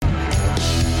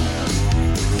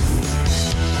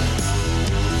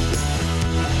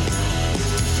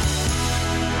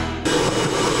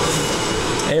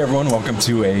Hey everyone, welcome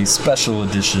to a special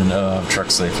edition of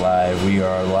Truck Safe Live. We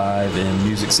are live in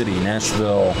Music City,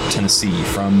 Nashville, Tennessee,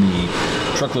 from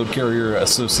the Truckload Carrier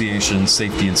Association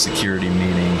Safety and Security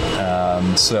meeting.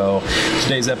 So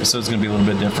today's episode is going to be a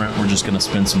little bit different. We're just going to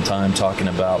spend some time talking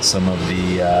about some of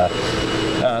the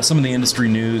industry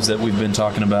news that we've been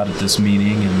talking about at this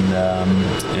meeting, and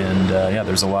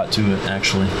there's a lot to it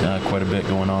actually, quite a bit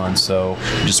going on. So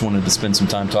just wanted to spend some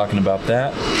time talking about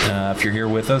that. If you're here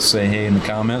with us, say hey in the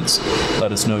comments.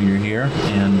 Let us know you're here,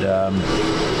 and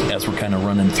as we're kind of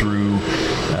running through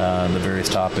the various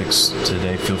topics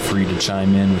today, feel free to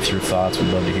chime in with your thoughts.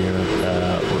 We'd love to hear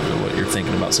what you're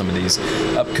thinking about some of these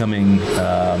upcoming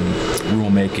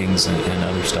rulemakings and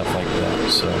other stuff like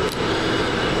that.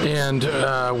 And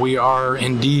we are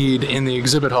indeed in the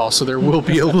exhibit hall, so there will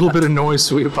be a little bit of noise,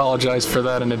 so we apologize for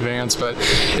that in advance, but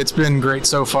it's been great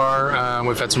so far.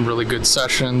 We've had some really good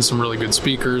sessions, some really good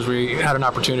speakers. We had an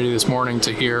opportunity this morning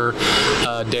to hear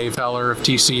Dave Heller of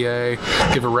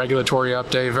TCA give a regulatory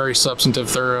update, very substantive,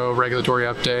 thorough regulatory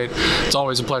update. It's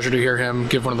always a pleasure to hear him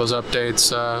give one of those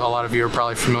updates. A lot of you are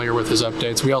probably familiar with his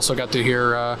updates. We also got to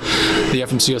hear the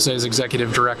FMCSA's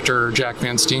Executive Director, Jack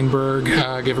Van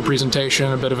Steenberg, give a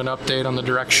presentation, a bit of an update on the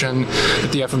direction that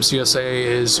the FMCSA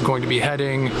is going to be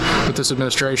heading with this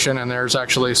administration, and there's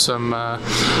actually some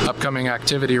upcoming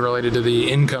activity related to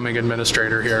the incoming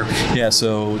administrator here. Yeah,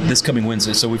 so this coming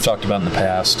Wednesday, so we've talked about in the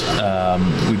past,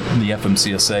 the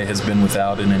FMCSA has been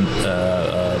without an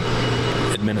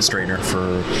administrator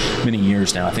for many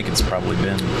years now. I think it's probably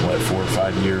been, 4 or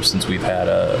 5 years since we've had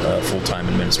a full-time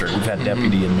administrator. We've had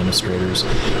deputy administrators,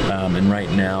 and right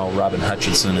now Robin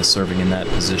Hutchinson is serving in that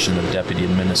position of deputy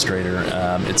administrator.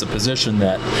 It's a position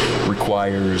that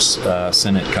requires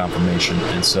Senate confirmation,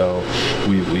 and so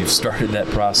we've started that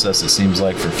process, it seems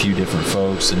like, for a few different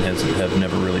folks, and have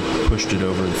never really pushed it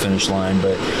over the finish line,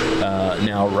 but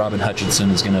now Robin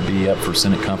Hutchinson is going to be up for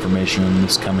Senate confirmation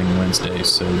this coming Wednesday,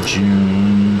 so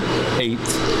June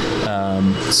 8th.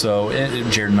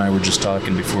 Jared and I were just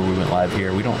talking before we went live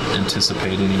here. We don't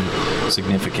anticipate any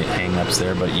significant hang-ups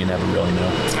there, but you never really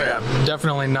know. Yeah,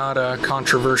 definitely not a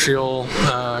controversial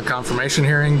confirmation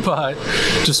hearing, but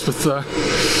just with the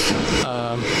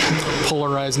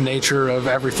polarized nature of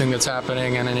everything that's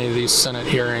happening in any of these Senate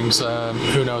hearings,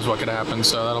 who knows what could happen,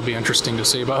 so that'll be interesting to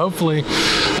see. But hopefully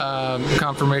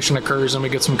confirmation occurs and we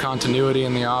get some continuity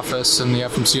in the office, and the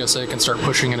FMCSA can start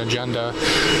pushing an agenda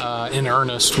in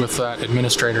earnest with that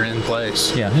administrator in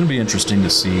place. Yeah, it'll be interesting to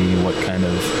see what kind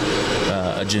of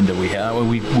agenda we have. Well,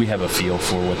 we have a feel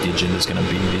for what the agenda is going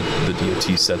to be. The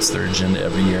DOT sets their agenda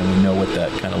every year, and we know what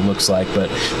that kind of looks like. But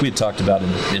we had talked about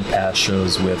in past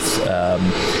shows with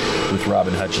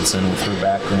Robin Hutchinson, with her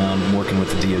background working with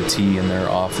the DOT and their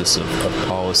Office of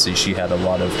Policy. She had a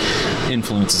lot of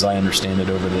influence, as I understand it,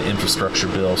 over the infrastructure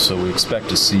bill. So we expect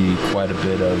to see quite a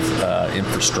bit of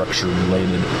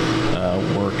infrastructure-related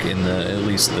work in at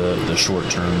least the short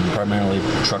term, primarily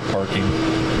truck parking.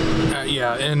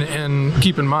 And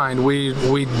keep in mind,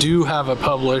 we do have a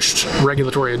published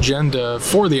regulatory agenda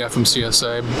for the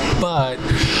FMCSA, but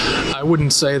I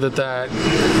wouldn't say that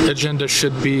agenda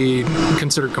should be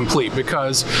considered complete,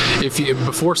 because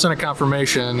before Senate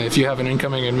confirmation, if you have an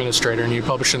incoming administrator and you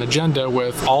publish an agenda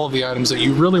with all of the items that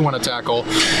you really want to tackle,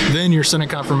 then your Senate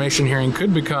confirmation hearing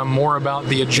could become more about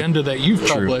the agenda that you've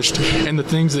published and the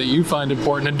things that you find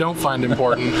important and don't find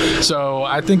important. So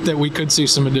I think that we could see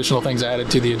some additional things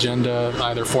added to the agenda,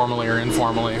 either formally or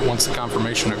informally, once the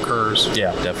confirmation occurs.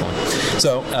 Yeah, definitely.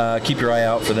 So keep your eye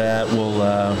out for that.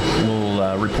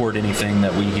 We'll report anything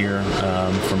that we hear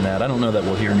from that. I don't know that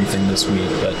we'll hear anything this week,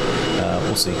 but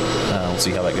we'll see. We'll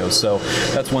see how that goes. So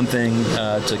that's one thing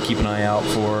to keep an eye out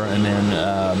for. And then,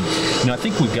 I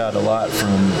think we got a lot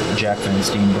from Jack Van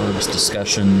Steenberg's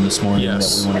discussion this morning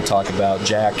that we want to talk about.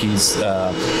 Jack, he's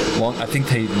I think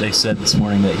they said this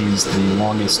morning that he's the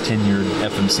longest tenured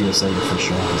FMCSA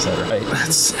official. Is that right?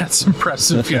 That's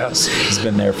impressive, yes. He's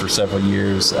been there for several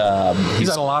years. He's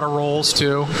had a lot of roles,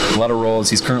 too. A lot of roles.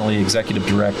 He's currently Executive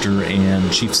Director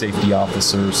and Chief Safety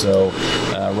Officer, so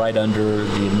right under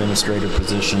the administrator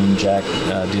position. Jack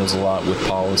deals a lot with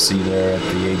policy there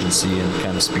at the agency and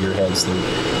kind of spearheads the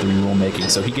rulemaking.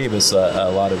 So he gave us a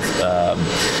lot of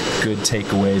good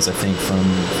takeaways, I think, from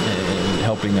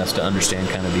helping us to understand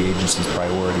kind of the agency's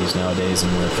priorities nowadays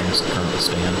and where things currently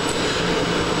stand.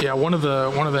 Yeah, one of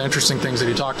the interesting things that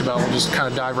he talked about, we'll just kind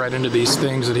of dive right into these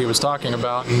things that he was talking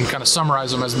about and kind of summarize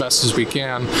them as best as we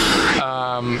can,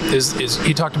 is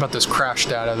he talked about this crash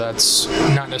data that's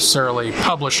not necessarily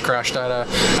published crash data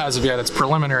as of yet. It's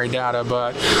preliminary data,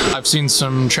 but I've seen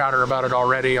some chatter about it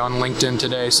already on LinkedIn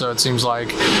today, so it seems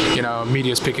like,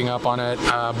 media's picking up on it.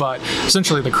 But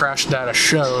essentially the crash data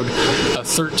showed a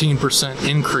 13%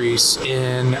 increase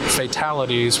in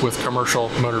fatalities with commercial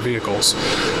motor vehicles,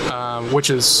 which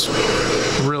is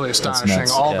really astonishing.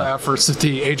 All the efforts that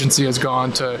the agency has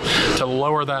gone to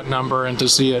lower that number and to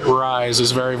see it rise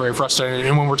is very, very frustrating.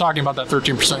 And when we're talking about that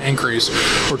 13% increase,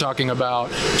 we're talking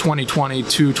about 2020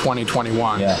 to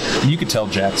 2021. Yeah, and you could tell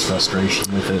Jack's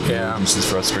frustration with it, the agency's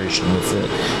frustration with it.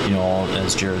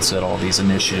 As Jared said, all these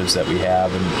initiatives that we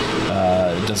have, and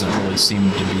it doesn't really seem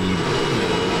to be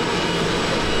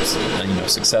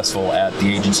successful at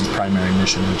the agency's primary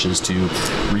mission, which is to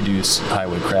reduce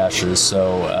highway crashes.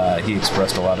 So he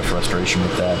expressed a lot of frustration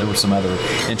with that. There were some other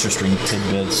interesting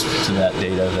tidbits to that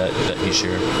data that he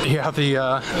shared. Yeah,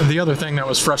 the other thing that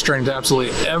was frustrating to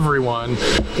absolutely everyone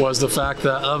was the fact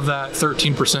that of that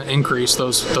 13% increase,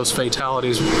 those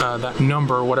fatalities, that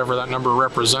number, whatever that number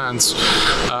represents,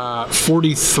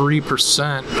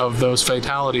 43% of those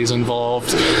fatalities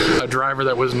involved a driver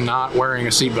that was not wearing a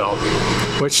seatbelt,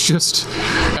 which just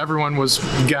everyone was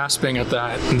gasping at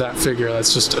that figure.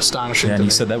 That's just astonishing. Yeah, and he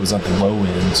said that was at the low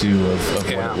end too of what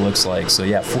it looks like. So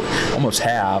almost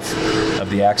half of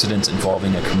the accidents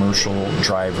involving a commercial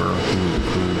driver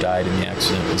who died in the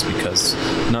accident was because,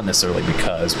 not necessarily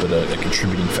because, but a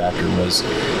contributing factor was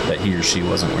that he or she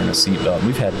wasn't wearing a seatbelt.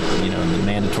 We've had the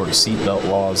mandatory seatbelt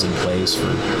laws in place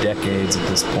for decades at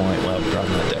this point. Well,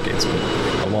 probably not decades, but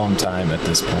a long time at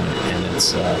this point, and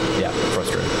it's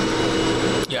frustrating.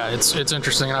 Yeah, it's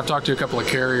interesting, and I've talked to a couple of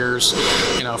carriers,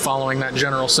 following that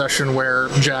general session where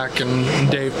Jack and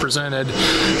Dave presented,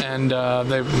 and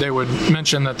they would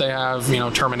mention that they have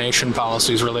termination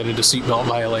policies related to seatbelt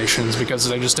violations because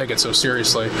they just take it so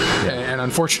seriously. Yeah. And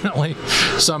unfortunately,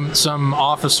 some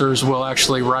officers will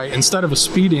actually write, instead of a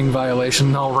speeding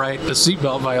violation, they'll write a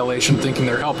seatbelt violation, thinking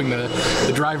they're helping the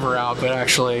driver out, but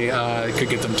actually it could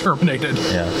get them terminated.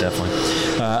 Yeah, definitely.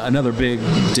 Another big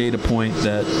data point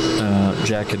that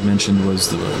Jack had mentioned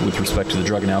was with respect to the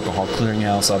Drug and Alcohol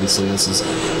Clearinghouse. Obviously, this has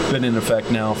been in effect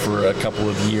now for a couple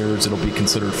of years. It'll be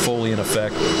considered fully in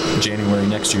effect January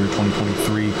next year,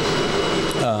 2023.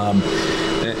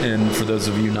 And for those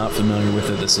of you not familiar with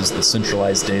it, this is the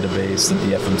centralized database that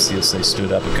the FMCSA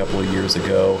stood up a couple of years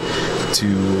ago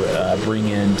to bring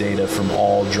in data from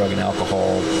all drug and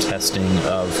alcohol testing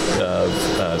of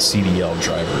CDL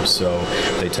drivers. So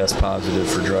they test positive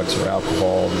for drugs or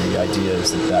alcohol. The idea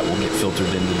is that will get filtered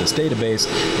into this database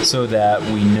so that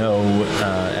we know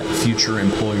future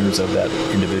employers of that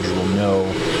individual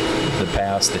know the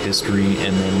past, the history,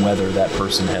 and then whether that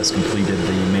person has completed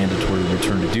the mandatory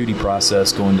return to duty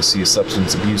process, going to see a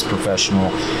substance abuse professional,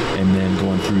 and then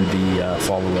going through the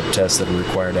follow-up tests that are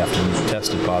required after you've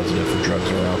tested positive for drugs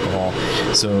or alcohol.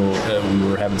 So we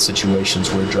were having situations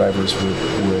where drivers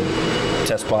would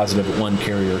test positive at one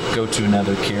carrier, go to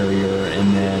another carrier,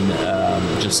 and then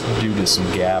just due to some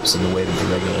gaps in the way that the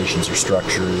regulations are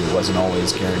structured, it wasn't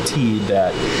always guaranteed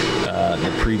that the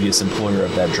previous employer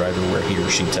of that driver, where he or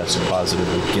she tested positive,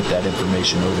 would get that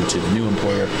information over to the new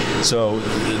employer. So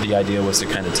the idea was to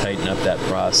kind of tighten up that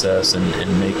process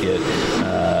and make it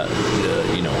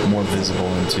more visible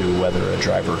into whether a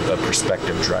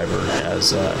prospective driver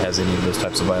has any of those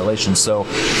types of violations. So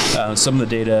some of the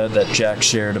data that Jack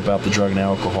shared about the Drug and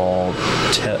Alcohol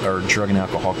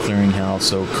Clearinghouse.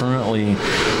 So currently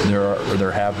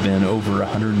there have been over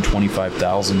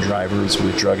 125,000 drivers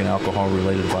with drug and alcohol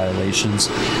related violations.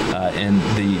 And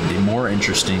the more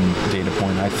interesting data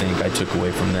point I think I took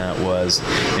away from that was,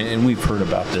 and we've heard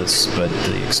about this, but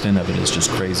the extent of it is just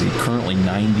crazy. Currently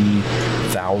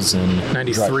 93,000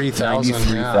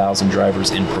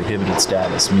 drivers in prohibited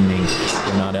status, meaning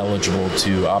they're not eligible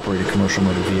to operate a commercial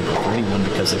motor vehicle for anyone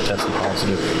because they've tested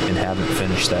positive and haven't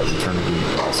finished that return to duty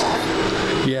process.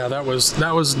 Yeah, that was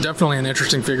definitely an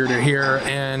interesting figure to hear,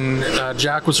 and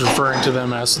Jack was referring to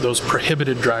them as those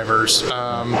prohibited drivers,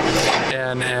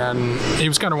 and he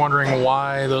was kind of wondering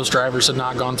why those drivers had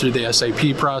not gone through the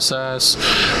SAP process,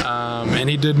 and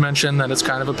he did mention that it's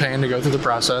kind of a pain to go through the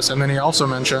process, and then he also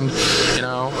mentioned,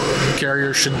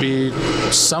 carriers should be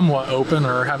somewhat open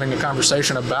or having a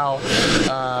conversation about,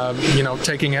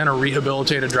 taking in a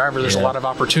rehabilitated driver. There's a lot of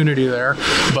opportunity there,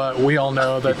 but we all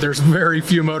know that there's very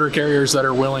few motor carriers that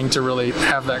are willing to really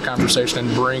have that conversation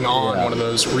and bring on one of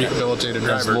those rehabilitated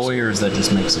drivers. As lawyers, that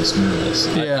just makes us nervous.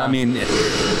 Yeah. I mean,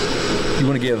 you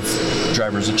want to give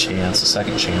drivers a chance, a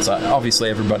second chance. Obviously,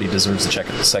 everybody deserves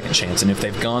a second chance, and if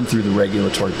they've gone through the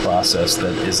regulatory process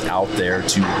that is out there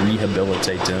to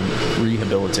rehabilitate them,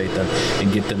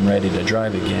 and get them ready to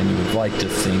drive again, you would like to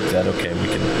think that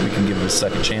we can give it a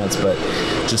second chance. But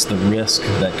just the risk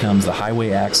that comes, the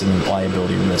highway accident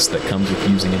liability risk that comes with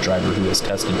using a driver who has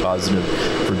tested positive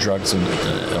for drugs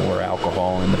or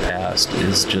alcohol in the past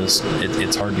is just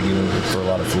it's hard to get over for a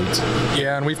lot of fleets.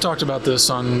 Yeah, and we've talked about this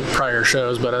on prior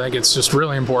shows, but I think it's just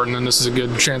really important, and this is a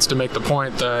good chance to make the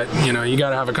point that you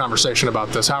got to have a conversation about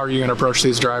this. How are you going to approach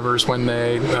these drivers when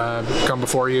they come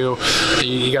before you?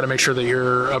 You got to make sure that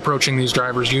you're approaching these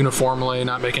drivers uniformly,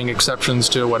 not making exceptions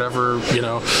to whatever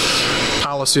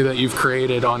policy that you've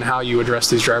created on how you address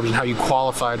these drivers and how you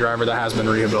qualify a driver that has been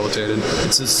rehabilitated.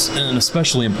 It's an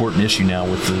especially important issue now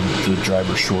with the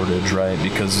driver shortage, right?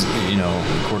 Because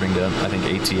according to I think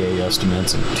ATA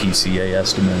estimates and TCA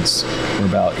estimates, we're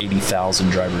about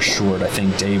 80,000 drivers short. I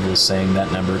think Dave was saying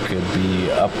that number could be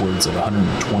upwards of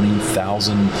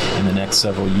 120,000 in the next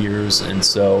several years. And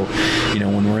so,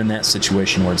 when we're in that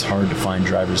situation where it's hard to find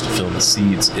drivers to fill the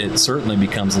seats, it certainly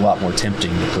becomes a lot more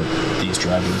tempting to put these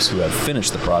drivers who have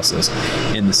finished the process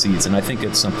in the seats. And I think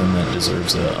it's something that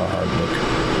deserves a hard look.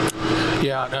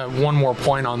 Yeah, one more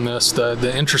point on this.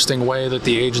 The interesting way that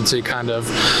the agency kind of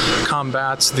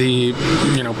combats the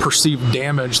perceived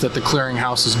damage that the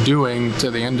clearinghouse is doing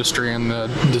to the industry and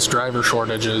this driver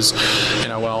shortage is,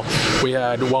 we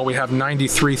have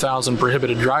 93,000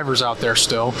 prohibited drivers out there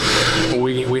still.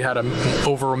 We had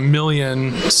over 1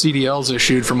 million CDLs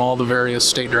issued from all the various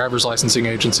state driver's licensing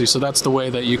agencies. So that's the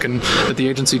way that the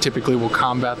agency typically will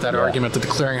combat that argument that the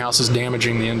clearinghouse is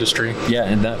damaging the industry. Yeah,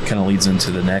 and that kind of leads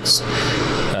into the next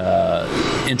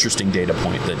interesting data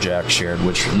point that Jack shared,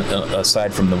 which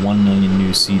aside from the 1 million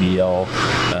new CDL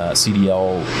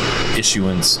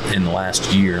issuance in the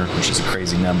last year, which is a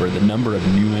crazy number, the number of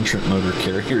new entrant motor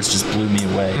carriers just blew me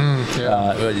away.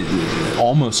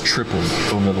 Almost tripled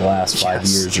over the last 5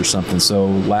 years or something.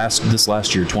 So this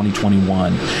last year,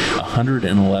 2021,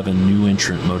 111 new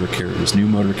entrant motor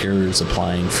carriers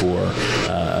applying for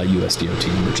a USDOT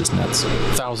number, just nuts.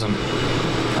 1,000.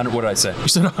 What did I say? You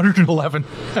said 111.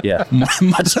 Yeah,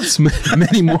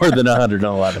 many more than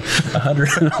 111.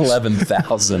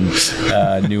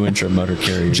 111,000 new entrant motor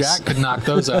carriers. Jack could knock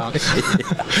those out.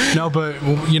 No, but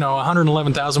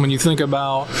 111,000. When you think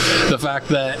about the fact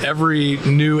that every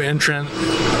new entrant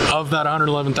of that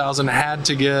 111,000 had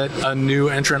to get a new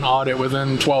entrant audit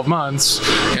within 12 months,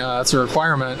 that's a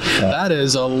requirement. That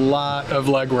is a lot of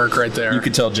legwork right there. You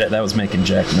could tell Jack that was making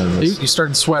Jack nervous. You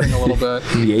started sweating a little bit.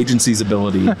 The agency's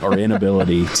ability or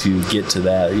inability to get to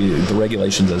that. The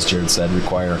regulations, as Jared said,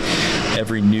 require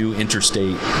every new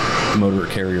interstate motor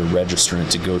carrier registrant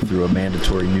to go through a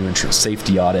mandatory new entrant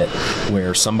safety audit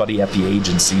where somebody at the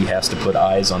agency has to put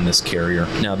eyes on this carrier.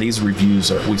 Now, these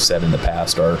reviews, we've said in the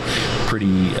past, are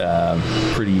pretty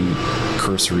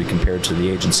cursory compared to the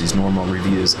agency's normal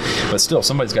reviews, but still,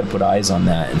 somebody's got to put eyes on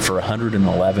that. And for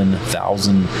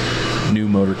 111,000 new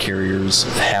motor carriers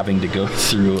having to go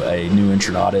through a new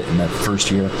entrant audit in that first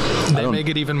year, they make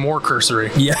it even more cursory.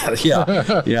 Yeah.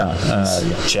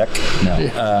 Check. No.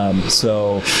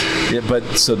 So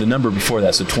the number before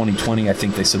that, so 2020, I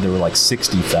think they said there were like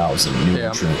 60,000 new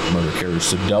entrant motor carriers,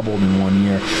 so doubled in 1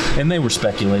 year. And they were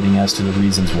speculating as to the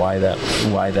reasons why that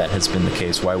has been the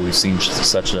case, why we've seen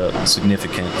such a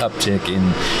significant uptick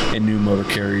in new motor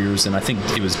carriers. And I think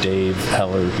it was Dave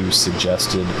Heller who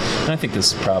suggested, and I think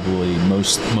this is probably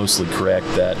mostly correct,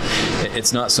 that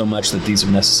it's not so much that these are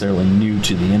necessarily new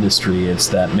to the industry, it's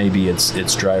that maybe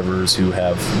it's drivers who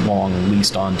have long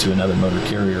leased onto another motor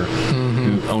carrier,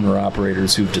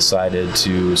 owner-operators who've decided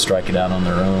to strike out on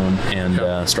their own and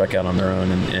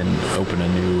open a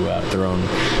new their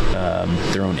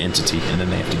own entity, and then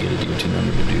they have to get a DOT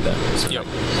number to do that. So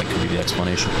that could be the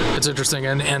explanation. It's interesting,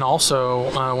 and also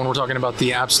when we're talking about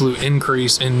the absolute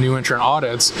increase in new entrant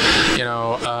audits,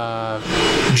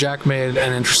 Jack made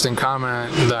an interesting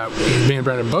comment that me and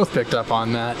Brendan both picked up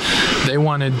on, that they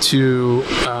wanted to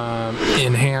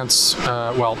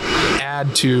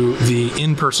add to the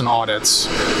in-person audits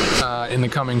in the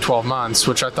coming 12 months,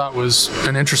 which I thought was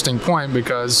an interesting point,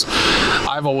 because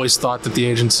I've always thought that the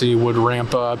agency would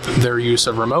ramp up their use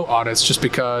of remote audits just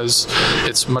because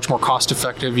it's much more cost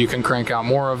effective. You can crank out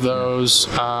more of those. those.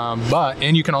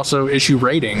 And you can also issue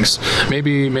ratings.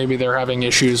 Maybe they're having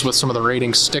issues with some of the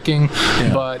ratings sticking,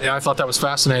 but I thought that was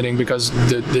fascinating because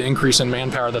the increase in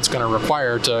manpower that's going to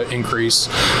require to increase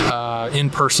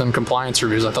in-person compliance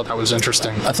reviews. I thought that was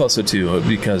interesting. I thought so too,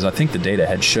 because I think the data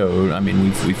had showed, I mean,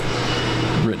 we've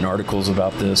written articles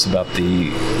about this, about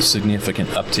the significant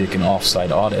uptick in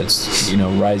off-site audits,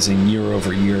 rising year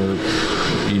over year,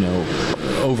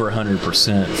 over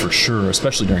 100% for sure,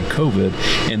 especially during COVID.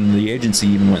 And the agency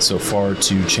even went so far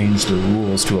to change the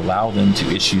rules to allow them to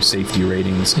issue safety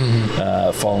ratings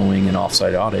following an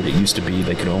off-site audit. It used to be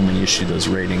they could only issue those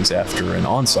ratings after an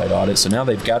on-site audit. So now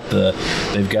they've got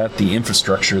the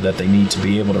infrastructure that they need to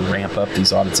be able to ramp up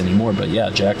these audits anymore. But yeah,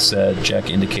 Jack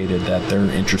indicated that they're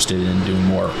interested in doing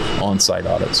more on-site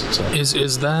audits. So.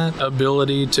 Is that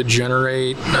ability to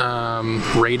generate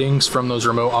ratings from those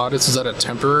remote audits, is that a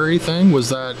temporary thing? Is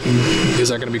that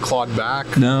going to be clawed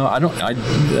back? No, I don't.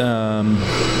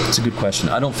 It's a good question.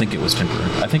 I don't think it was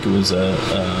temporary. I think it was a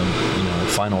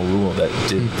final rule that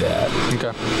did that.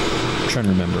 Okay. I'm trying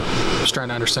to remember. Just trying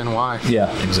to understand why. Yeah,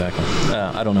 exactly.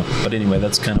 I don't know. But anyway,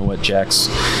 that's kind of what Jack's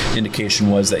indication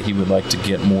was, that he would like to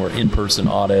get more in-person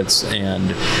audits.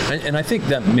 And I think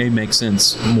that may make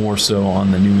sense more so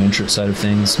on the new entrant side of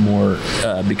things, more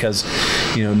because,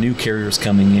 new carriers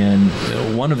coming in.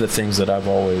 One of the things that I've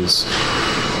always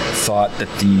thought that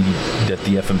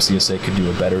the FMCSA could do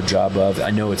a better job of.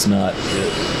 I know it's not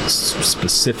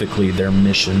specifically their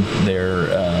mission, their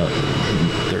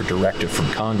directive from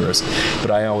Congress, but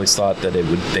I always thought that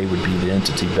they would be the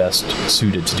entity best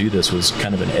suited to do this, was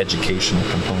kind of an educational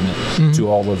component to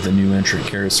all of the new entrant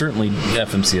carriers. Certainly,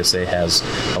 FMCSA has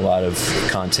a lot of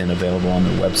content available on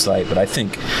their website, but I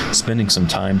think spending some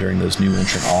time during those new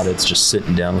entrant audits, just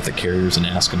sitting down with the carriers and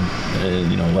asking,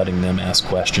 letting them ask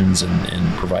questions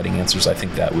and providing answers, I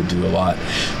think that would do a lot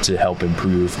to help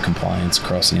improve compliance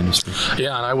across the industry.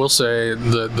 Yeah, and I will say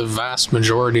the vast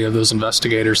majority of those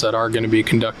investigators that are going to be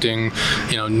conducting,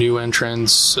 new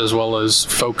entrants as well as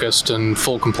focused and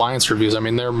full compliance reviews, I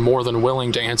mean, they're more than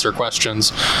willing to answer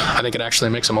questions. I think it actually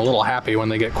makes them a little happy when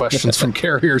they get questions from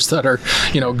carriers that are,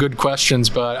 good questions,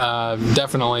 but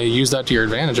definitely use that to your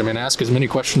advantage. I mean, ask as many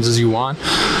questions as you want.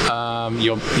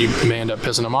 You may end up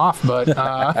pissing them off,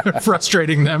 but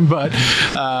frustrating them, but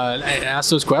ask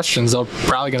those questions. They're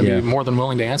probably going to be more than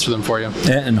willing to answer them for you.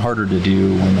 And harder to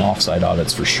do when off-site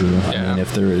audits, for sure. I mean,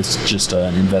 if there is just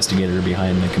an investigator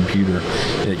behind the computer,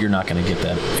 you're not going to get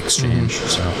that exchange.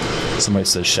 So somebody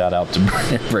says shout out to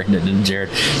Brandon and Jared.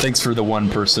 Thanks for the one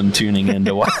person tuning in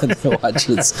to watch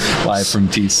this live from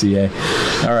TCA.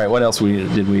 All right, what else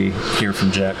did we hear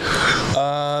from Jack?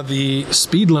 The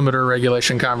speed limiter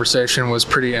regulation conversation was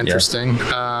pretty interesting.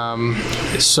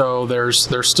 So there's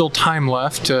still time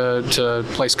left to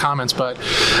place comments, but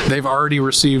they've already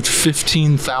received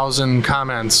 15,000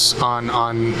 comments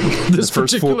on this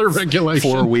particular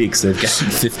regulation. 4 weeks, they've got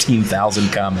 15,000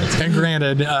 comments. And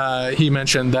granted, he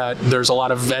mentioned that there's a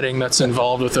lot of vetting that's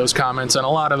involved with those comments, and a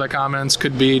lot of the comments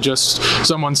could be just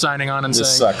someone signing on and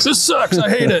saying, "This sucks, I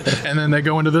hate it," and then they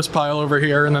go into this pile over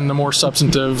here, and then the more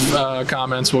substantive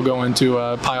comments will go into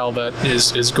a pile that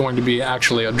is going to be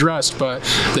actually addressed. But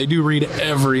they do read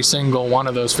every single one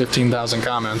of those 15,000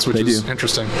 comments, which is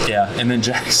interesting. Yeah, and then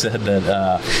Jack said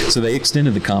that so they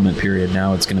extended the comment period.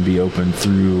 Now it's going to be open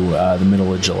through the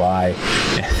middle of July.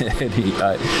 And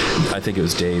I think it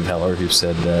was Dave Heller who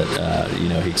said that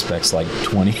he expects like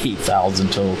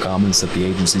 28,000 total comments that the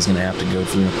agency's going to have to go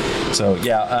through. So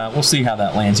we'll see how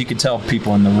that lands. You could tell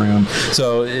people in the room.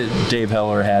 So Dave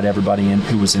Heller had everybody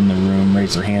who was in the room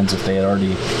raise their hands if they had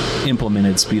already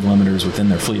implemented speed limiters within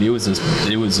their fleet. It was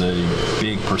a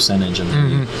big percentage of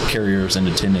the carriers and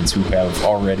attendants who have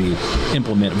already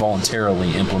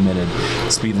voluntarily implemented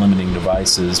speed limiting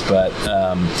devices. But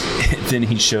then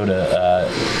he showed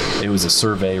it was a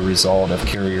survey result of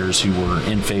carriers who were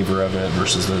in favor of it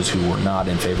versus those who were not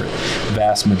in favor. The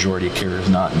vast majority of carriers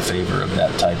not in favor of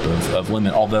that type of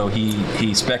limit, although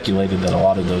he speculated that a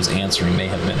lot of those answering may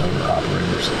have been owner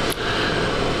operators.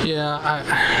 Yeah,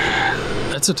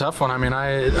 that's a tough one. I mean,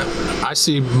 I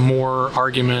see more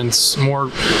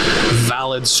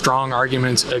valid, strong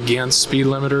arguments against speed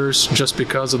limiters just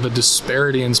because of the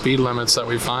disparity in speed limits that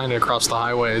we find across the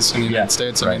highways in the United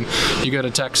States. I mean, you go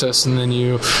to Texas and then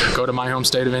you go to my home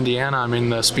state of Indiana. I mean,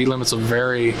 the speed limits will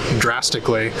vary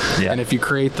drastically. Yeah. And if you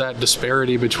create that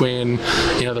disparity between,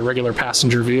 the regular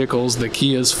passenger vehicles, the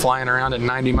Kia's flying around at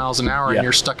 90 miles an hour and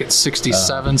you're stuck at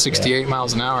 67, 68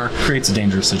 miles an hour. Creates a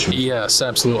dangerous situation. Yes,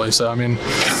 absolutely. So, I mean,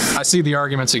 I see the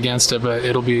arguments against it, but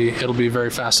it'll be very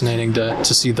fascinating to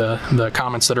see the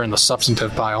comments that are in the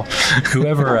substantive pile.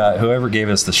 Whoever gave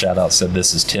us the shout out said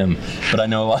this is Tim, but I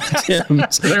know a lot of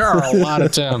Tims. There are a lot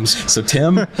of Tims. So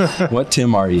Tim, what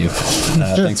Tim are you?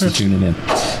 Thanks for tuning in.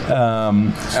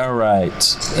 All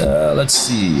right, let's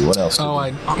see what else.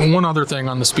 One other thing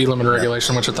on the speed limit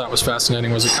regulation, which I thought was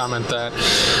fascinating, was a comment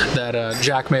that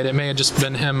Jack made. It may have just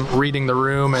been him reading the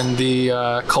room and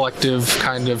the collective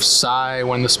kind of sigh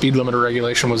when the speed limit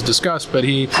regulation was discussed, but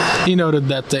he noted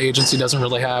that the agency doesn't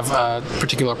really have a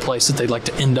particular place that they'd like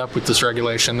to end up with this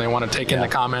regulation. They want to take in the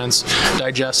comments,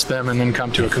 digest them, and then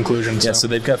come to a conclusion. Yeah, so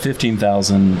they've got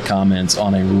 15,000 comments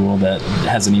on a rule that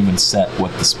hasn't even set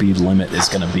what the speed limit is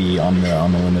going to be on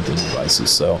the limited devices.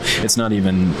 So it's not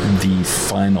even the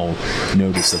final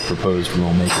notice of proposed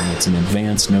rulemaking. It's an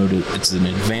advanced notice. It's an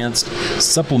advanced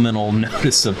supplemental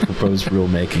notice of proposed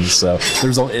rulemaking. So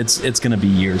it's going to be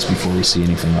years before we see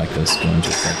anything like this go into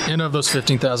effect. And of those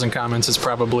 15,000 comments, it's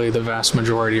probably the vast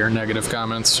majority are negative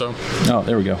comments. So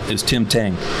there we go. It's Tim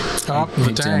Tang.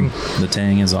 The Tang. The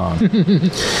Tang is on.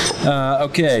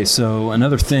 Okay, so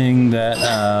another thing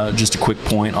that just a quick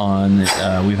point on.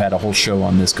 We've had a whole show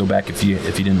on this. Go back if you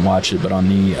didn't watch it, but on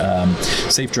the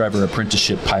Safe Driver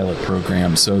Apprenticeship Pilot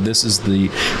Program. So this is the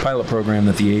pilot program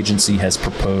that the agency has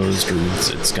proposed, or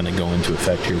it's going to go into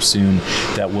effect here soon,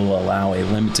 that will allow a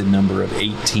limited number of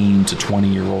 18 to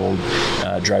 20-year-old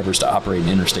drivers to operate in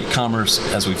interstate commerce.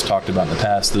 As we've talked about in the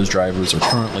past, those drivers are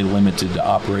currently limited to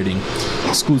operating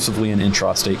exclusively in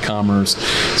intrastate commerce.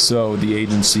 So the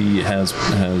agency has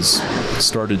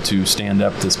started to stand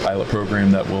up this pilot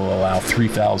program that will allow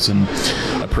 3,000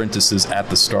 apprentices at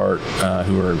the start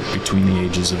who are between the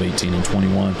ages of 18 and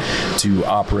 21 to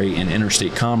operate in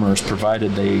interstate commerce,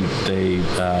 provided they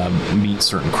meet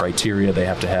certain criteria. They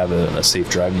have to have a safe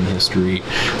driving history.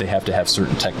 They have to have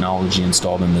certain technology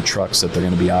installed in the trucks that they're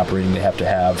going to be operating. They have to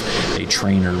have a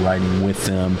trainer riding with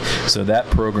them. So that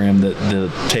program, the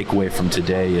takeaway from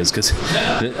today is, because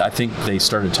I think they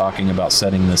started talking about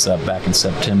setting this up back in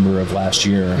September of last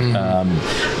year,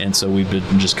 and so we've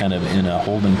been just kind of in a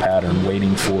holding pattern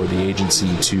waiting for the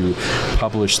agency to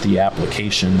publish the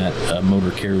application that a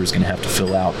motor carrier is going to have to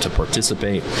fill out to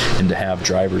participate and to have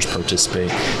drivers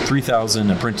participate.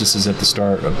 3,000 apprentices at the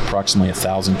start, approximately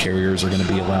 1,000 carriers are going to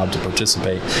be allowed to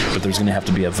participate, but there's going to have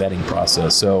to be a vetting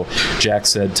process. So Jack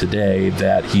said today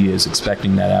that he is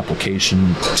expecting that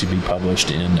application to be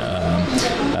published in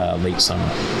late summer.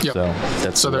 Yep. So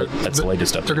that's the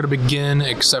latest update. They're going to begin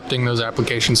accepting those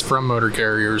applications from motor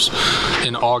carriers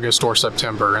in August or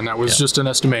September, and that was just an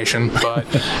estimation, but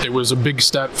it was a big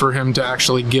step for him to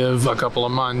actually give a couple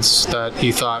of months that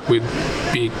he thought we'd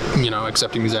be,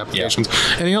 accepting these applications.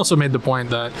 Yeah. And he also made the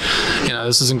point that,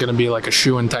 this isn't going to be like a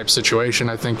shoe-in type situation.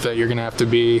 I think that you're going to have to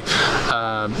be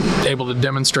able to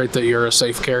demonstrate that you're a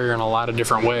safe carrier in a lot of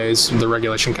different ways. The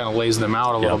regulation kind of lays them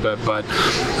out a little bit, but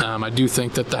I do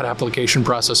think that application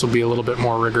process will be a little bit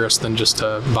more rigorous than just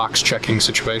a box checking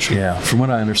situation. Yeah, from what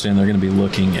I understand, they're going to be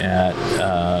looking at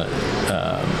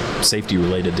safety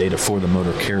related data for the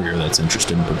motor carrier that's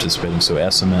interested in participating. So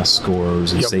SMS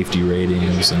scores and safety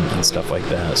ratings and stuff like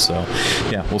that. So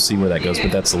yeah, we'll see where that goes,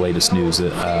 but that's the latest news.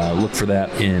 Look for that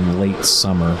in late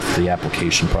summer, the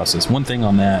application process. One thing,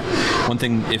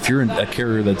 if you're a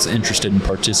carrier that's interested in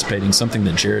participating, something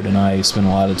that Jared and I spent a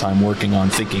lot of time working on,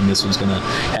 thinking this was going to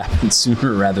happen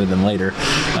sooner rather than later.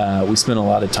 We spent a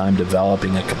lot of time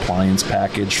developing a compliance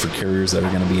package for carriers that are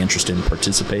going to be interested in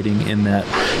participating in that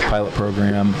pilot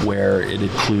program, where it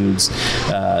includes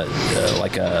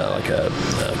like a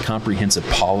comprehensive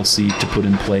policy to put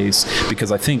in place,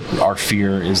 because I think our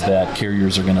fear is that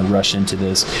carriers are going to rush into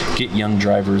this, get young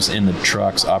drivers in the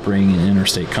trucks operating in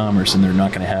interstate commerce, and they're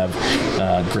not going to have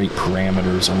great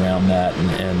parameters around that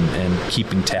and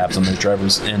keeping tabs on those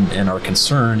drivers. And our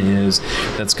concern is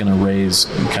that's going to raise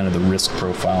kind of the risk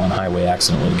profile in highway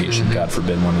accident litigation. God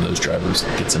forbid one of those drivers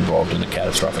gets involved in a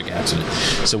catastrophic accident.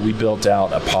 So we built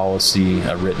out a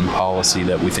written policy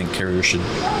that we think carriers should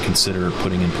consider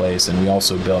putting in place, and we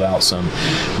also built out some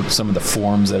of the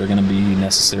forms that are going to be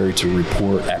necessary to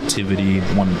report activity.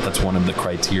 That's one of the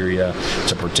criteria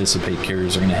to participate.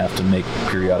 Carriers are going to have to make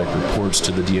periodic reports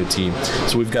to the DOT.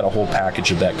 So we've got a whole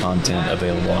package of that content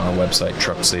available on our website,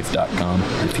 trucksafe.com,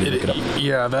 if you look it up.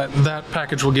 Yeah, that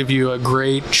package will give you a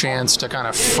great chance to kind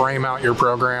of frame out your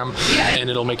program, and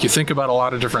it'll make you think about a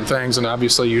lot of different things, and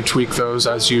obviously you tweak those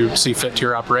as you see fit to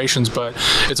your operations, but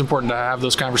it's important to have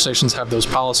those conversations, have those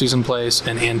policies in place,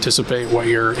 and anticipate what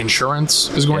your insurance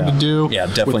is going to do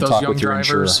definitely with those talk young with your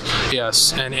drivers. insurer.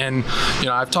 Yes, and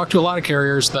I've talked to a lot of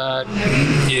carriers that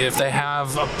if they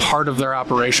have a part of their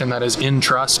operation that is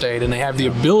intrastate and they have the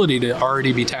ability to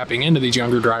already be tapping into these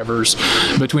younger drivers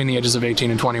between the ages of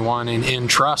 18 and 21 in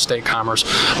intrastate commerce,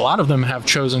 a lot of them have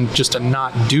chosen just to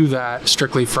not do that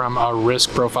strictly from a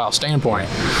risk profile standpoint.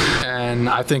 And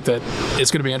I think that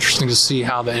it's going to be interesting to see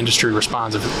how the industry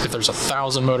responds. If there's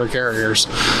 1,000 motor carriers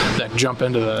that jump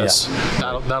into this,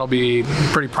 that'll be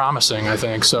pretty promising, I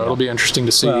think. So it'll be interesting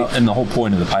to see. Well, and the whole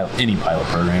point of any pilot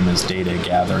program is data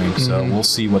gathering. So we'll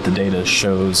see what the data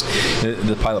shows.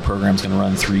 The pilot program is going to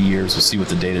run 3 years. We'll see what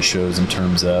the data shows in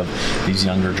terms of these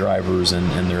younger drivers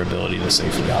and their ability to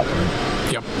safely operate.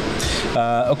 Yep.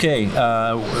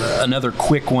 Another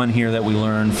quick one here that we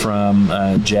learned from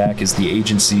Jack is the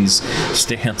agency's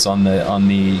stance on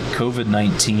the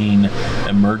COVID-19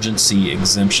 emergency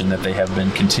exemption that they have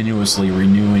been continuously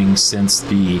renewing since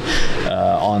the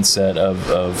onset of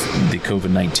the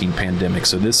COVID-19 pandemic.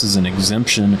 So this is an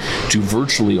exemption to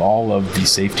virtually all of the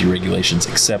safety regulations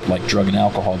except like drug and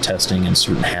alcohol testing and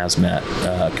certain hazmat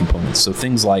components. So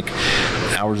things like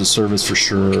hours of service for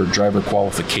sure, driver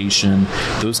qualification,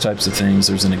 those types of things.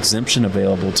 There's an exemption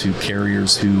available to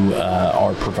carriers who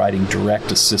are providing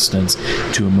direct assistance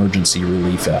to emergency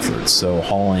relief efforts. So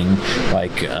hauling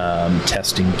like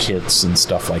testing kits and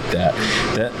stuff like that.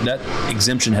 That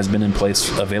exemption has been in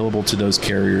place, available to those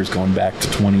carriers going back to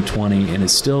 2020 and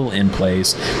is still in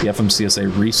place. The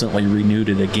FMCSA recently renewed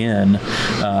it again.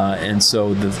 And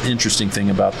so the interesting thing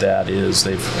about that is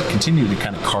they've continued to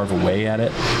kind of carve away at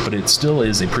it, but it still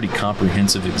is a pretty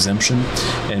comprehensive exemption.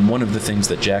 And one of the things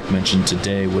that Jack mentioned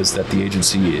today was that the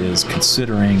agency is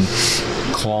considering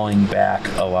clawing back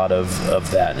a lot of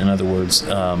that. In other words,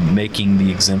 making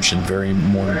the exemption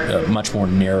much more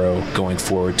narrow going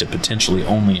forward to potentially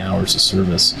only hours of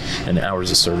service and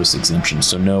hours of service exemption.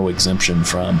 So no exemption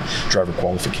from driver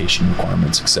qualification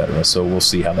requirements, etc. So we'll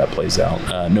see how that plays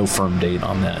out. No firm date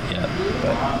on that yet.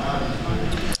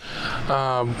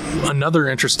 Another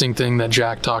interesting thing that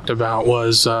Jack talked about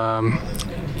was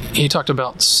he talked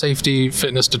about safety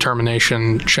fitness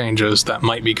determination changes that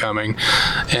might be coming,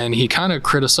 and he kind of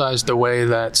criticized the way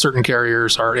that certain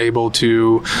carriers are able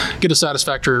to get a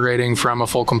satisfactory rating from a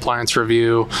full compliance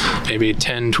review maybe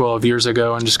 10, 12 years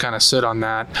ago and just kind of sit on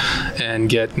that and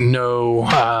get no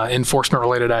enforcement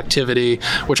related activity,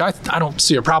 which I don't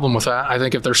see a problem with that. I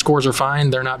think if their scores are fine,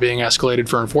 they're not being escalated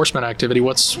for enforcement activity.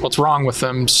 What's wrong with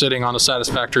them sitting on a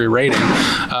satisfactory rating?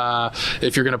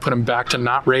 If you're going to put them back to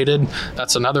not rated,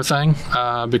 that's another thing,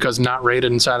 because not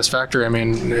rated and satisfactory, I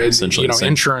mean,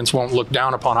 insurance won't look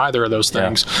down upon either of those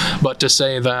things. Yeah. But to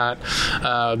say that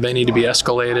they need to be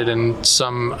escalated in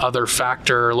some other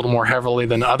factor a little more heavily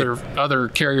than other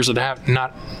carriers that have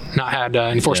not had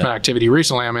enforcement activity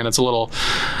recently, I mean, it's a little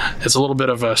bit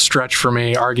of a stretch for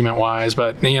me argument wise.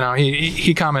 But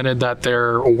he commented that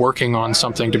they're working on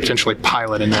something to potentially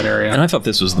pilot in that area. And I thought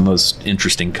this was the most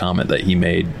interesting comment that he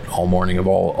made all morning of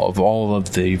all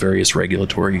of the various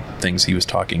regulatory things he was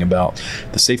talking about.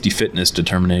 The safety fitness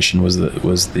determination was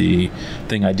the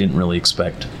thing I didn't really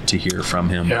expect to hear from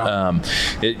him. Yeah.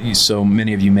 So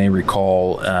many of you may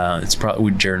recall, it's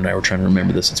probably Jared and I were trying to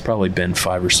remember this. It's probably been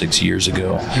 5 or 6 years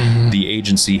ago. Mm-hmm. The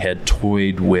agency had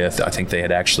toyed with, I think they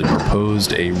had actually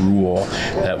proposed a rule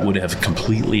that would have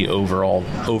completely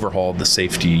overhauled the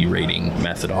safety rating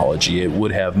methodology. It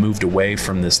would have moved away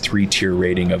from this 3-tier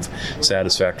rating of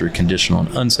satisfactory, conditional,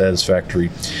 and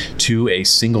unsatisfactory to a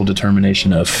single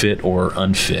determination of fit or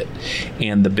unfit.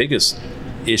 And the biggest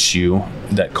issue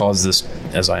that caused this,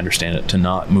 as I understand it, to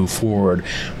not move forward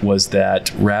was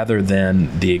that rather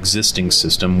than the existing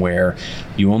system where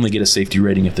you only get a safety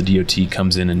rating if the DOT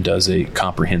comes in and does a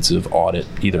comprehensive audit,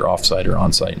 either offsite or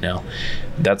onsite now,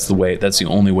 that's the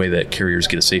only way that carriers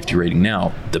get a safety rating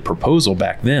now. The proposal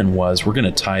back then was we're going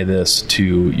to tie this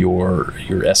to your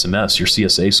SMS, your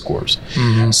CSA scores,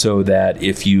 so that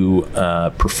if you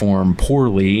perform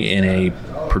poorly in a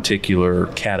particular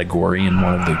category in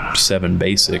one of the 7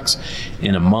 basics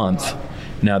in a month.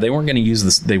 Now, they weren't going to use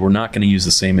this. They were not going to use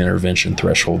the same intervention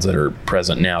thresholds that are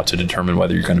present now to determine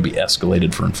whether you're going to be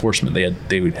escalated for enforcement.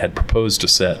 They had proposed to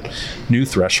set new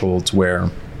thresholds where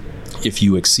if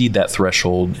you exceed that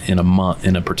threshold in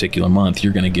a particular month,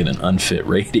 you're going to get an unfit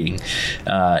rating.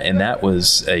 And that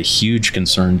was a huge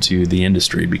concern to the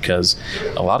industry because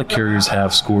a lot of carriers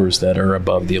have scores that are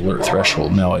above the alert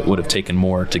threshold. Now, it would have taken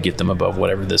more to get them above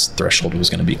whatever this threshold was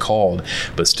going to be called.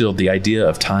 But still, the idea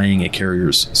of tying a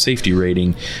carrier's safety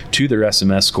rating to their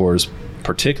SMS scores,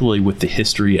 particularly with the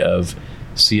history of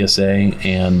CSA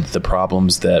and the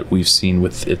problems that we've seen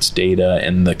with its data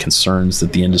and the concerns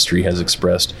that the industry has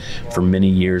expressed for many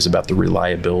years about the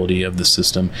reliability of the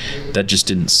system, that just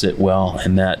didn't sit well,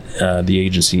 and that the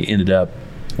agency ended up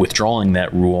withdrawing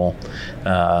that rule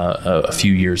a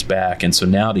few years back. And so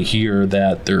now to hear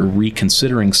that they're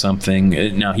reconsidering something,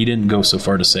 now he didn't go so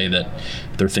far to say that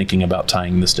they're thinking about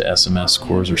tying this to SMS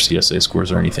scores or CSA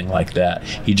scores or anything like that.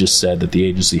 He just said that the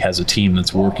agency has a team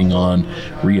that's working on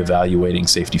reevaluating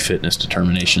safety fitness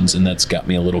determinations, and that's got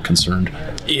me a little concerned.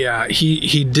 Yeah,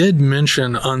 he did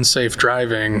mention unsafe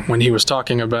driving when he was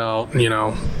talking about,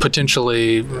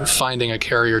 potentially finding a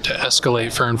carrier to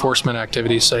escalate for enforcement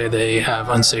activities, say they have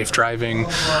unsafe driving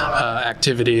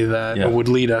activity that would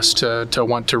lead us to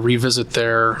want to revisit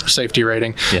their safety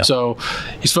rating. Yeah. So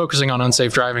he's focusing on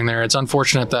unsafe driving there. It's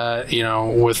unfortunate that,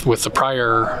 with the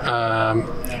prior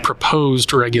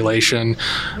proposed regulation,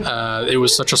 it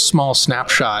was such a small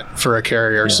snapshot for a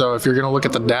carrier. Yeah. So if you're going to look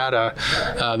at the data,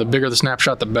 the bigger the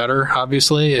snapshot, the better,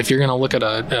 obviously. If you're going to look at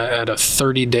a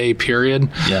 30-day period,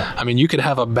 I mean, you could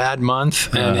have a bad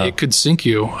month and it could sink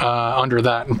you under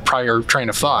that prior train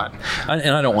of thought.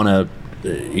 And I don't want to,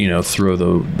 throw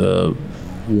the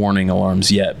warning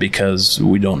alarms yet, because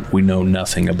we know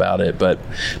nothing about it. But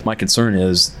my concern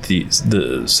is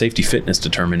the safety fitness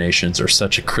determinations are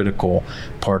such a critical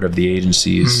part of the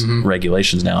agency's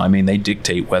regulations now. I mean, they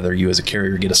dictate whether you as a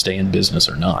carrier get to stay in business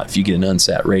or not. If you get an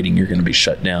unsat rating, you're going to be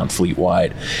shut down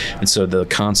fleet-wide. And so the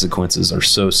consequences are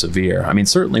so severe. I mean,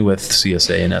 certainly with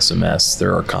CSA and SMS,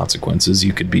 there are consequences.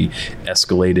 You could be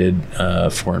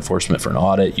escalated for enforcement for an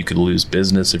audit. You could lose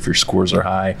business if your scores are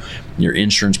high. Your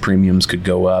insurance premiums could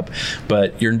go up,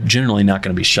 but you're generally not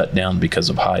going to be shut down because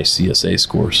of high CSA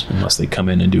scores unless they come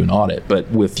in and do an audit. But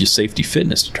with your safety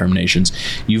fitness determinations,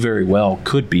 you very well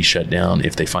could be shut down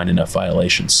if they find enough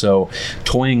violations. So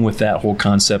toying with that whole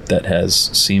concept that has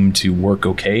seemed to work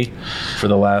okay for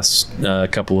the last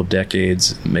couple of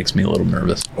decades makes me a little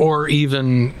nervous. Or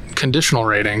even conditional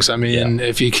ratings. I mean,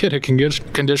 if you get a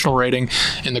conditional rating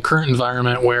in the current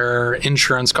environment where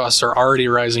insurance costs are already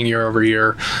rising year over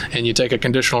year, and you take a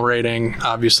conditional rating,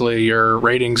 obviously your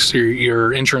ratings,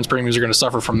 your insurance premiums are going to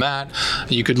suffer from that.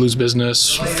 You could lose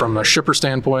business from a shipper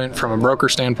standpoint, from a broker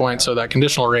standpoint. So that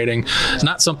conditional rating is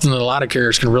not something that a lot of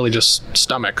carriers can really just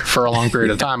stomach for a long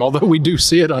period of time. Although we do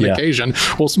see it on occasion.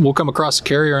 We'll come across a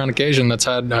carrier on occasion that's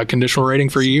had a conditional rating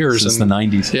for years. Since the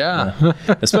 90s. Yeah.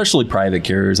 Especially private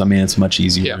carriers. I mean, it's much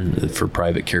easier for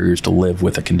private carriers to live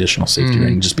with a conditional safety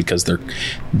rating, just because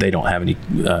they don't have any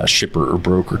shipper or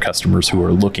broker customers who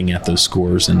are looking at those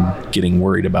scores and getting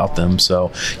worried about them.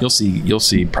 So you'll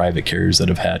see private carriers that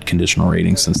have had conditional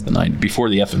ratings since the 90s, before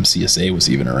the FMCSA was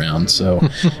even around. So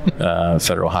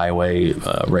Federal Highway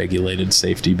regulated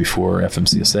safety before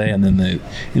FMCSA, and then the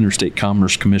Interstate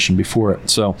Commerce Commission before it.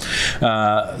 So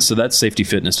that's safety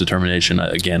fitness determination.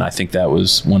 Again, I think that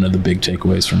was one of the big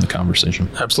takeaways from the conversation.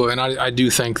 Absolutely. And I do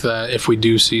think that if we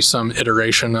do see some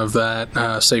iteration of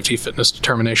that safety fitness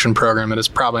determination program, that it's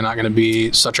probably not going to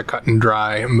be such a cut and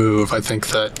dry move. I think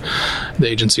that the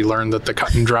agency learned that the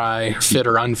cut and dry fit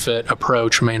or unfit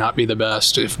approach may not be the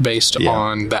best if based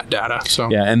on that data. So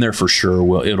and there for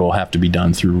sure it'll have to be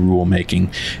done through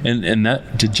rulemaking. And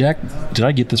that did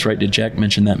I get this right? Did Jack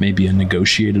mention that may be a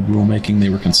negotiated rulemaking? They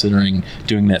were considering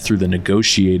doing that through the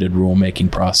negotiated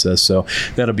rulemaking process. So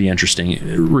that'll be interesting.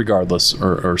 Regardless,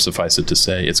 or suffice it to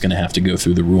say, it's going to have to go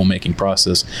through the rulemaking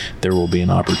process. There will be an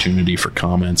opportunity for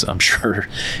comments. I'm sure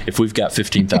if we've got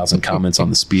 15,000 comments on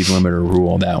the speed limiter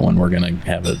rule, that one, we're going to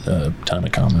have a ton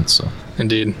of comments. So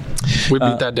indeed, we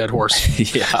beat that dead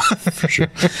horse. Yeah, for sure.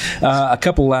 A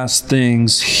couple last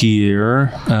things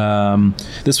here.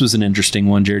 This was an interesting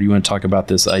one, Jared. You want to talk about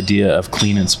this idea of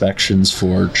clean inspections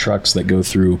for trucks that go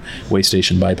through weigh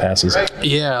station bypasses?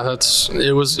 Yeah,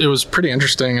 it was pretty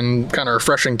interesting and kind of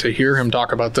refreshing to hear him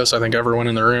talk about this. I think everyone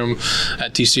in the room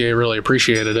at TCA really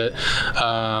appreciated it.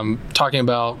 Talking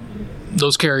about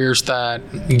those carriers that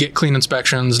get clean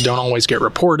inspections don't always get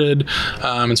reported,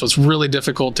 and so it's really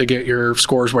difficult to get your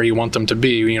scores where you want them to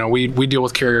be. We deal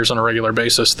with carriers on a regular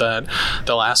basis that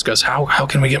they'll ask us, how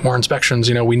can we get more inspections?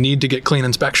 We need to get clean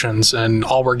inspections, and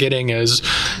all we're getting is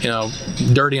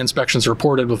dirty inspections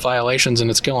reported with violations, and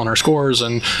it's killing our scores.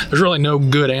 And there's really no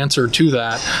good answer to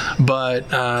that. But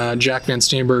Jack Van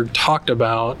Steenberg talked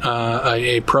about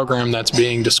a program that's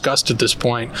being discussed at this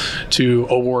point to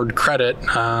award credit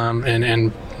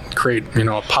and create,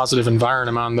 a positive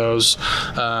environment on those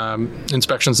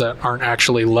inspections that aren't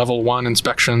actually level 1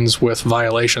 inspections with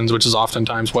violations, which is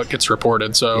oftentimes what gets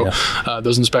reported. So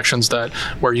those inspections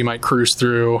where you might cruise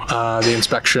through the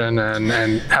inspection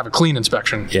and have a clean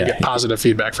inspection, you get positive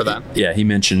feedback for that. Yeah, he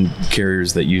mentioned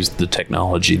carriers that use the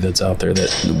technology that's out there, that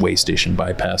the weigh station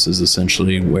bypasses,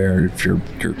 essentially, where if you're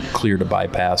clear to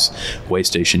bypass weigh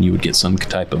station, you would get some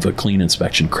type of a clean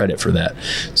inspection credit for that,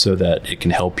 so that it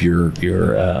can help your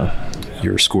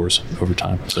scores over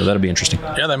time. So that'll be interesting.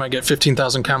 Yeah, they might get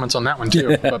 15,000 comments on that one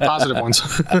too, but positive ones.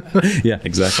 Yeah,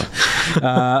 exactly.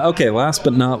 Okay, last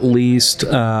but not least,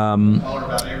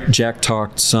 Jack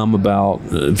talked some about,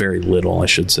 very little, I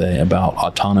should say, about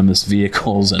autonomous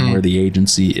vehicles and where the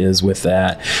agency is with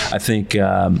that. I think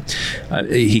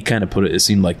he kind of it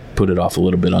seemed like put it off a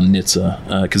little bit on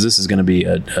NHTSA, because this is going to be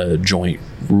a joint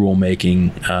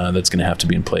rulemaking that's going to have to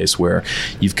be in place, where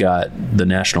you've got the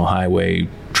National Highway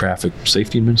Traffic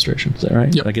Safety Administration. Is that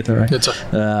right? Yep. Did I get that right? It's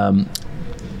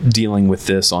dealing with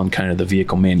this on kind of the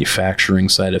vehicle manufacturing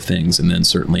side of things, and then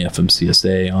certainly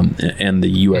FMCSA and the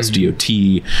US DOT,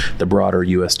 the broader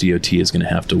US DOT is going to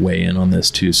have to weigh in on this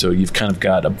too. So you've kind of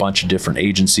got a bunch of different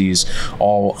agencies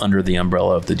all under the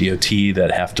umbrella of the DOT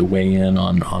that have to weigh in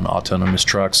on autonomous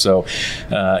trucks. So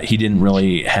he didn't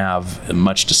really have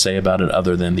much to say about it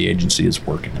other than the agency is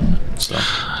working on it. So.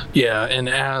 Yeah, and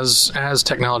as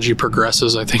technology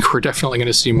progresses, I think we're definitely going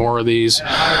to see more of these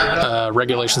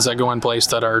regulations that go in place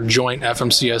that are joint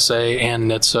FMCSA and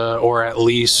NHTSA, or at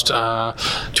least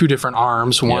two different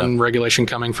arms, one regulation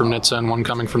coming from NHTSA and one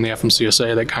coming from the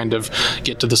FMCSA, that kind of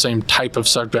get to the same type of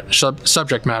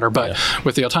subject matter. But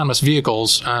with the autonomous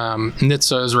vehicles,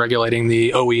 NHTSA is regulating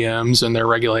the OEMs, and they're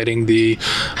regulating the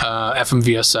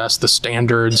FMVSS, the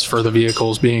standards for the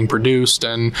vehicles being produced.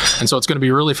 And so it's going to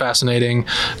be really fascinating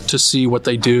to see what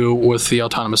they do with the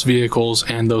autonomous vehicles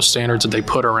and those standards that they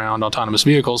put around autonomous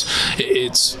vehicles.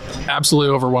 It's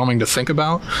absolutely overwhelming to think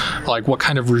about, like what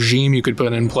kind of regime you could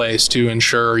put in place to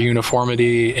ensure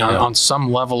uniformity on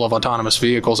some level of autonomous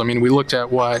vehicles. I mean, we looked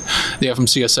at what the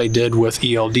FMCSA did with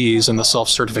ELDs and the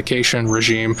self-certification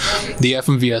regime. The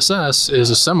FMVSS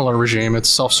is a similar regime. It's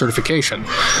self-certification.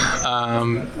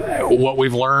 What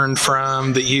we've learned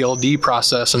from the ELD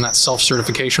process and that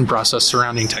self-certification process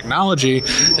surrounding technology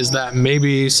is that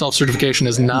maybe self-certification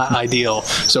is not ideal.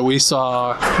 So we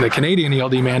saw the Canadian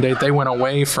ELD mandate, they went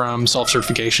away from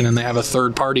self-certification and they have a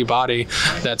third-party body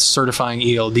that's certifying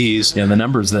ELDs. Yeah, the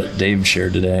numbers that Dave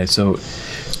shared today. So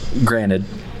granted,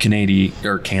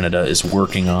 Canada is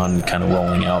working on kind of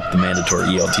rolling out the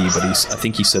mandatory ELD, but I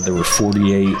think he said there were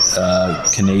 48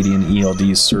 Canadian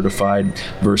ELDs certified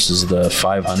versus the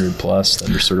 500 plus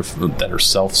that are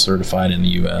self-certified in the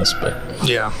U.S. But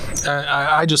yeah,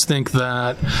 I just think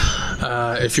that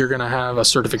if you're going to have a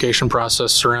certification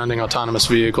process surrounding autonomous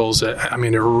vehicles, it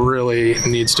really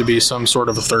needs to be some sort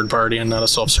of a third party and not a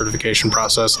self-certification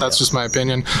process. That's just my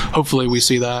opinion. Hopefully we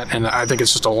see that, and I think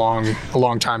it's just a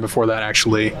long time before that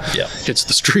actually hits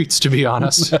the streets, to be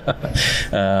honest.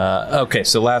 Okay,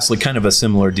 so lastly, kind of a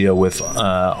similar deal with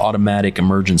automatic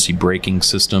emergency braking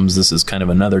systems. This is kind of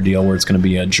another deal where it's going to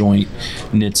be a joint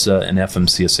NHTSA and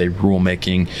FMCSA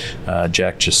rulemaking.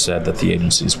 Jack just said that the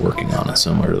agency is working on it,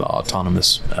 similar to the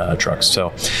autonomous trucks.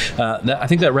 So I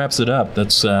think that wraps it up.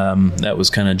 That was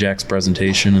kind of Jack's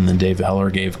presentation, and then Dave Heller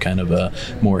gave kind of a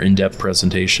more in-depth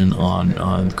presentation on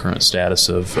the current status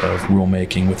of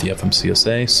rulemaking with the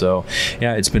FMCSA. So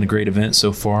yeah, it's been a great event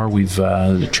so far. We've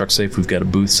Truck Safe, we've got a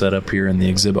booth set up here in the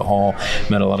exhibit hall.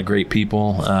 Met a lot of great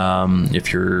people.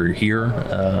 If you're here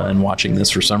and watching this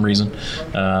for some reason,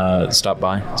 stop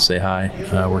by, say hi.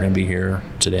 We're going to be here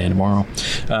today and tomorrow.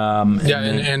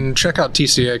 And check out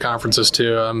TCA conferences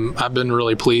too. I've been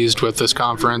really pleased with this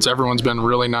conference. Everyone's been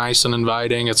really nice and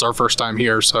inviting. It's our first time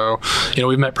here, so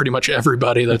we've met pretty much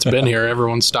everybody that's been here.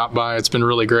 Everyone's stopped by. It's been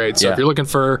really great. So if you're looking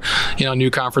for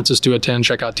new conferences to attend,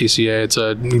 check out TCA. It's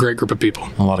a great group of people.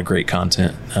 A lot of great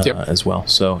content as well.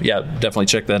 So yeah, definitely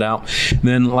check that out. And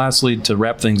then lastly, to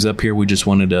wrap things up here, we just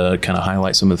wanted to kind of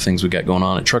highlight some of the things we got going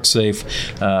on at Truck Safe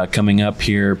coming up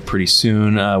here pretty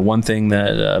soon. One thing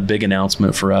that big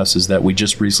announcement for us is that we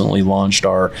just recently launched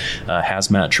our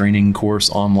hazmat training course,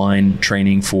 online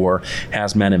training for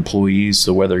hazmat employees.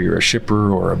 So whether you're a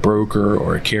shipper or a broker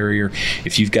or a carrier,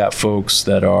 if you've got folks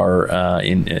that are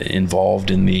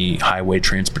involved in the highway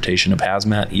transportation of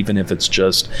hazmat, even if it's just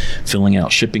just filling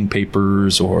out shipping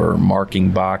papers or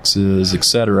marking boxes,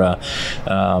 etc.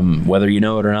 Whether you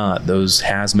know it or not, those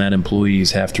hazmat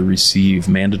employees have to receive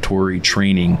mandatory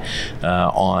training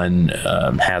on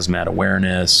hazmat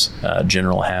awareness,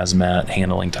 general hazmat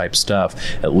handling type stuff,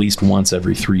 at least once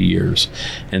every 3 years.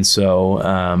 And so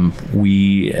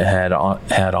we had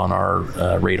on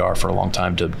our radar for a long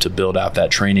time to build out that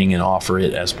training and offer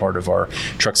it as part of our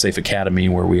Truck Safe Academy,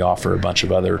 where we offer a bunch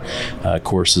of other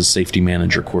courses, safety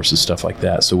manager courses, stuff like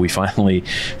that. So we finally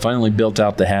built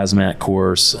out the hazmat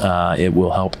course. It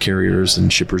will help carriers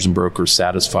and shippers and brokers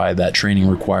satisfy that training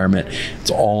requirement.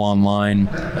 It's all online.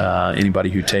 Anybody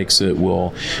who takes it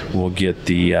will get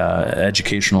the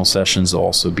educational sessions. They'll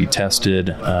also be tested,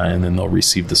 and then they'll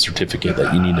receive the certificate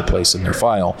that you need to place in their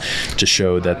file to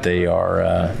show that they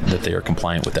are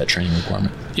compliant with that training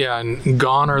requirement. Yeah, and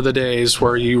gone are the days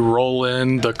where you roll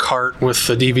in the cart with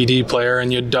the DVD player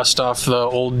and you dust off the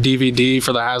old DVD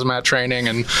for the hazmat training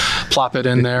and plop it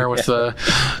in there with the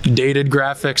dated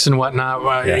graphics and whatnot.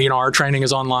 Our training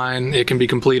is online. It can be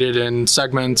completed in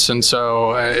segments, and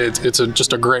so it's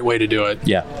just a great way to do it.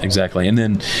 Yeah, exactly. And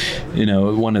then,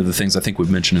 one of the things I think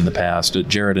we've mentioned in the past,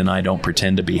 Jared and I don't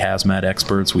pretend to be hazmat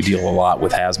experts. We deal a lot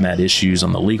with hazmat issues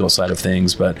on the legal side of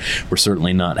things, but we're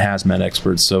certainly not hazmat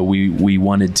experts. So we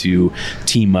wanted to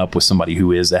team up with somebody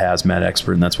who is a hazmat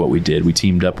expert, and that's what we did. We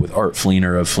teamed up with Art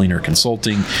Fleener of Fleener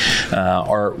Consulting.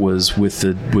 Art was with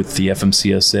the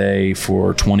FMCSA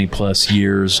for 20 plus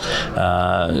years,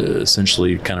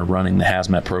 essentially kind of running the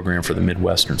hazmat program for the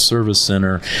Midwestern Service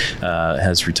Center,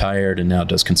 has retired and now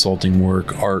does consulting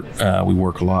work. Art, we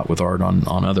work a lot with Art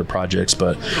on other projects,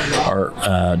 but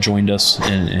Art joined us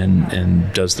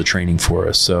and does the training for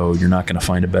us. So you're not going to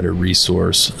find a better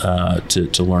resource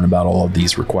to learn about all of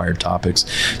these required topics.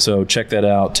 So check that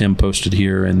out. Tim posted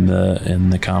here in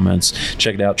the comments.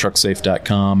 Check it out,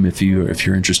 trucksafe.com if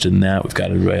you're interested in that. We've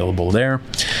got it available there.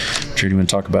 Jared, do you want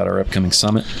to talk about our upcoming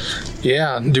summit?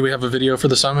 Yeah. Do we have a video for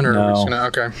the summit? Or no. Are we just gonna,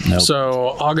 okay. Nope.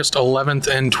 So August 11th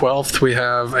and 12th, we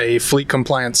have a Fleet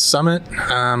Compliance Summit.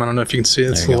 I don't know if you can see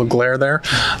it. It's a little glare there.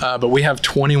 But we have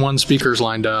 21 speakers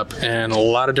lined up and a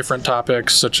lot of different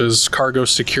topics such as cargo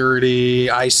security,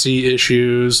 IC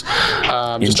issues,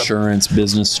 insurance,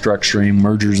 business structuring,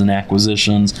 mergers and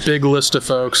acquisitions. Big list of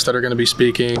folks that are going to be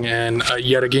speaking. And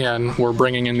yet again, we're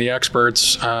bringing in the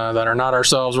experts that are not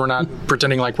ourselves. We're not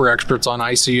pretending like we're experts on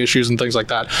IC issues and things like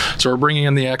that. So we're bringing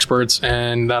in the experts,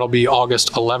 and that'll be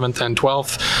August 11th and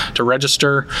 12th to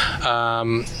register.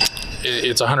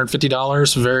 It's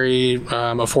 $150, very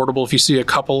affordable. If you see a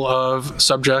couple of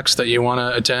subjects that you want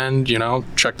to attend,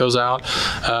 check those out.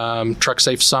 Truck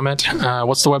Safe Summit.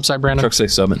 What's the website, Brandon?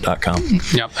 TruckSafeSummit.com.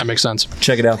 Yep, that makes sense.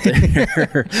 Check it out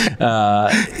there.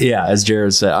 As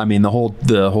Jared said,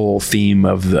 the whole theme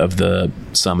of the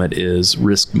summit is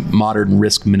modern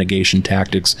risk mitigation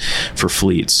tactics for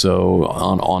fleets. So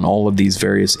on all of these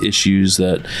various issues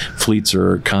that fleets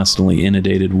are constantly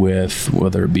inundated with,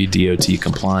 whether it be DOT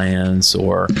compliance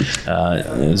or,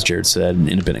 as Jared said,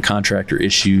 independent contractor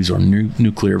issues or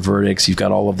nuclear verdicts, you've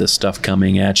got all of this stuff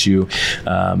coming at you.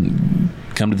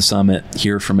 Come to the summit,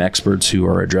 hear from experts who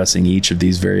are addressing each of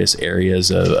these various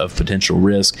areas of potential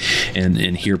risk, and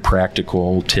hear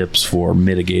practical tips for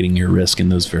mitigating your risk in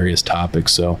those various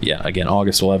topics. So again,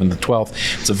 August 11th and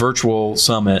 12th. It's a virtual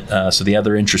summit. So the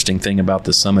other interesting thing about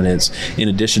this summit is, in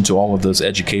addition to all of those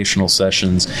educational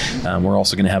sessions, we're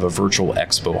also going to have a virtual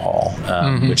expo hall,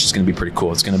 which is going to be pretty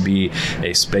cool. It's going to be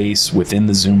a space within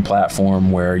the Zoom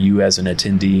platform where you as an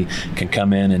attendee can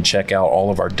come in and check out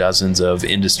all of our dozens of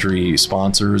industry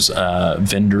sponsors,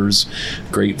 vendors,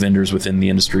 great vendors within the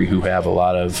industry who have a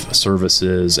lot of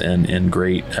services and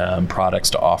great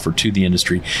products to offer to the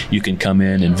industry. You can come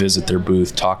in and visit their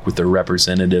booth, talk with their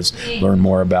representatives, learn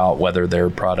more about whether their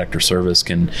product or service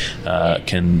can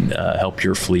help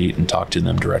your fleet, and talk to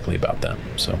them directly about that.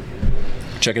 So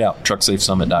check it out,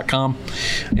 trucksafesummit.com.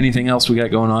 Anything else we got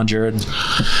going on, Jared?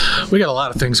 We got a lot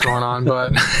of things going on,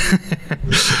 but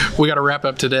we got to wrap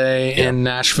up today in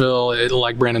Nashville.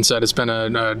 Like Brandon said, it's been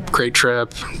a great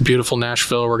trip. Beautiful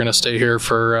Nashville. We're going to stay here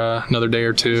for another day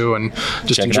or two and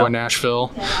just enjoy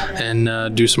Nashville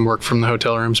and do some work from the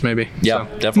hotel rooms maybe. Yeah,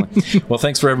 definitely. Well,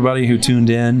 thanks for everybody who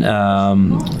tuned in.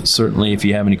 Certainly, if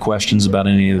you have any questions about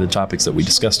any of the topics that we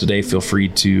discussed today, feel free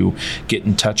to get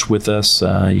in touch with us.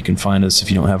 You can find us,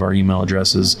 if you don't have our email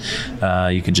addresses,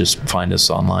 you can just find us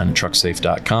online at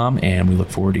trucksafe.com, and we look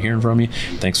forward to hearing from you.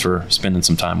 Thanks for spending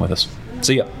some time with us.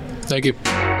 See ya. Thank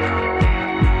you.